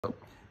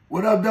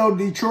What up, though,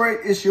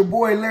 Detroit? It's your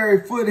boy,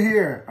 Larry Foote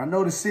here. I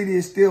know the city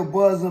is still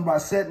buzzing by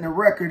setting a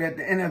record at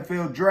the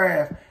NFL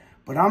draft,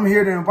 but I'm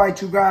here to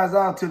invite you guys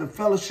out to the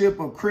Fellowship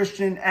of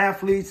Christian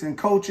Athletes and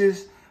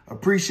Coaches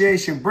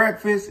Appreciation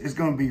Breakfast. It's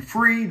going to be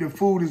free. The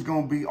food is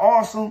going to be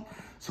awesome.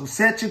 So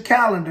set your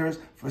calendars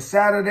for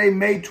Saturday,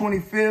 May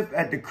 25th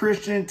at the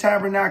Christian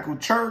Tabernacle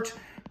Church.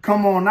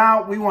 Come on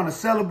out. We want to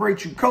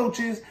celebrate you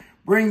coaches.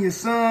 Bring your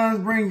sons,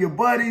 bring your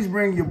buddies,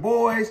 bring your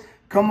boys.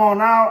 Come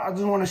on out. I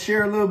just want to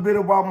share a little bit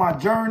about my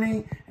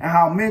journey and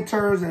how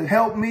mentors have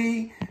helped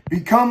me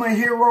become a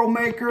hero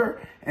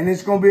maker. And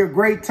it's going to be a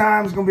great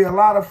time. It's going to be a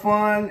lot of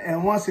fun.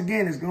 And once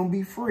again, it's going to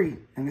be free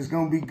and it's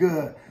going to be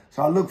good.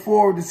 So I look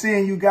forward to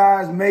seeing you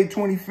guys May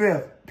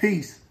 25th.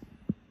 Peace.